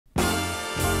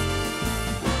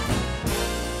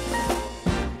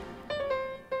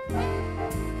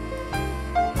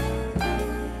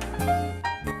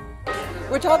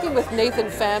talking with Nathan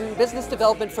Pham, Business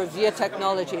Development for VIA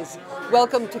Technologies.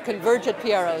 Welcome to Converge at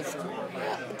Piero's.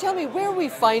 Tell me, where are we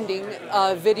finding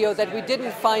video that we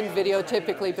didn't find video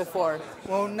typically before?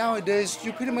 Well, nowadays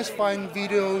you pretty much find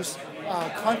videos,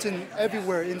 content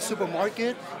everywhere in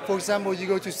supermarket. For example, you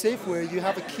go to Safeway, you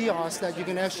have a kiosk that you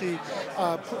can actually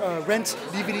rent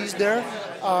DVDs there.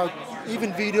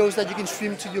 Even videos that you can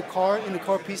stream to your car in the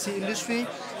car PC industry.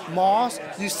 Malls,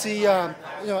 you see,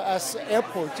 as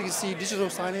airports, you can see digital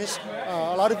signage.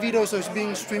 A lot of videos are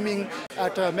being streaming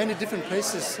at many different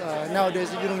places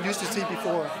nowadays that you don't used to see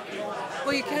before.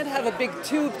 Well, you can't have a big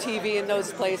tube TV in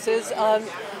those places.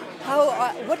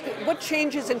 What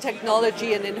changes in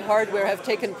technology and in hardware have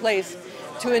taken place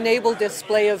to enable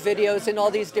display of videos in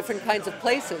all these different kinds of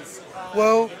places?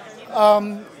 Well,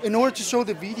 in order to show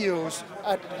the videos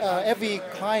at every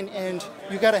client end,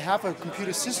 you got to have a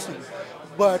computer system.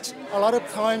 But a lot of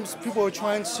times people are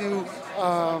trying to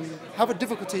have a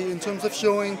difficulty in terms of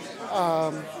showing,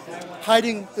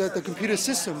 hiding the computer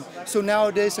system. So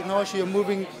nowadays technology are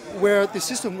moving where the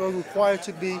system will require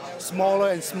to be smaller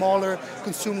and smaller,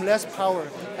 consume less power.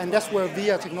 And that's where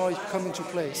VIA technology comes into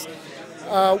place.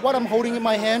 What I'm holding in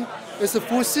my hand is a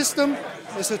full system.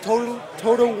 It's a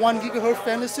total 1 gigahertz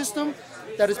fanless system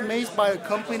that is made by a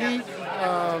company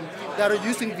that are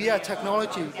using VIA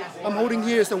technology. I'm holding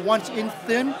here is a 1-inch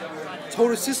thin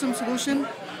total system solution,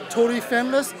 totally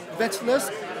fanless, ventless,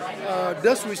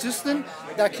 dust resistant,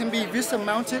 that can be VISTA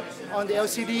mounted on the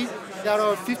LCD that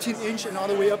are 15-inch and all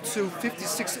the way up to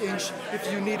 56-inch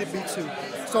if you need it be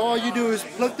to. So all you do is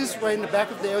plug this right in the back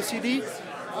of the LCD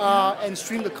and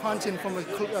stream the content from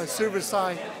a server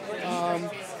side.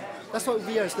 That's what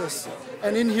VIA does.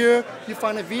 And in here, you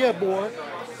find a VIA board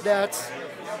that's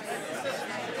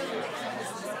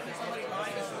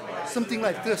something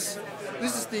like this.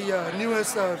 This is the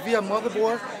newest VIA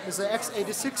motherboard. It's an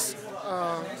x86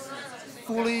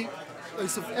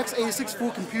 it's an x86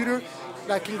 full computer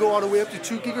that can go all the way up to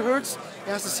 2 gigahertz. It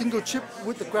has a single chip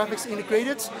with the graphics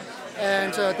integrated.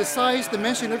 And the size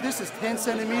dimension of this is 10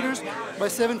 centimeters by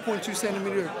 7.2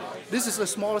 centimeters. This is the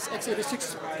smallest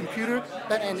x86 computer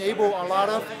that enable a lot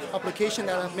of applications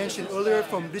that I mentioned earlier,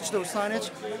 from digital signage,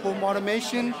 home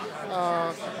automation,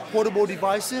 portable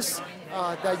devices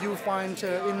that you find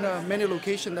in many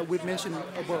locations that we've mentioned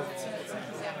above.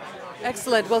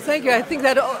 Excellent. Well, thank you. I think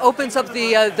that opens up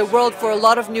the world for a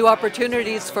lot of new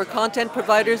opportunities for content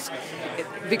providers,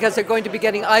 because they're going to be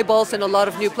getting eyeballs in a lot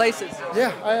of new places.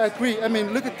 Yeah, I agree. I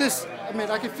mean, look at this. I mean,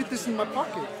 I can fit this in my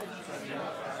pocket.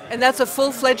 And that's a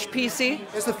full-fledged PC?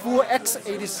 It's a full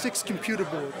x86 computer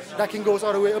board that can go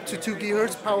all the way up to 2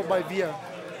 gigahertz, powered by VIA.